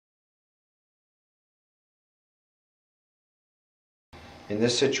In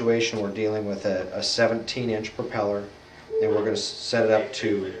this situation we're dealing with a 17-inch propeller, and we're going to set it up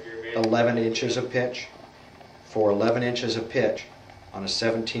to 11 inches of pitch. For 11 inches of pitch on a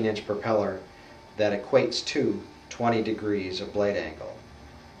 17-inch propeller, that equates to 20 degrees of blade angle.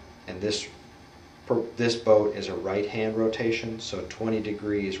 And this boat is a right-hand rotation, so 20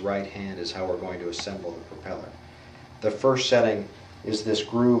 degrees right hand is how we're going to assemble the propeller. The first setting is this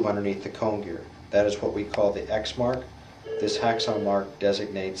groove underneath the cone gear. That is what we call the X mark. This hacksaw mark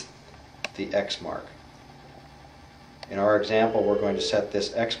designates the X mark. In our example, we're going to set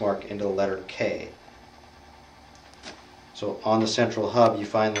this X mark into the letter K. So on the central hub you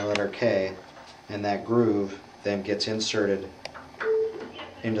find the letter K, and that groove then gets inserted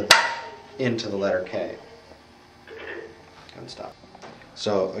into the letter K. And stop.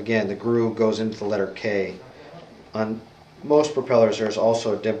 So again, the groove goes into the letter K. On most propellers there's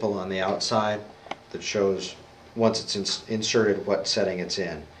also a dimple on the outside that shows once it's inserted what setting it's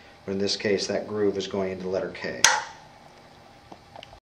in. But in this case that groove is going into the letter K.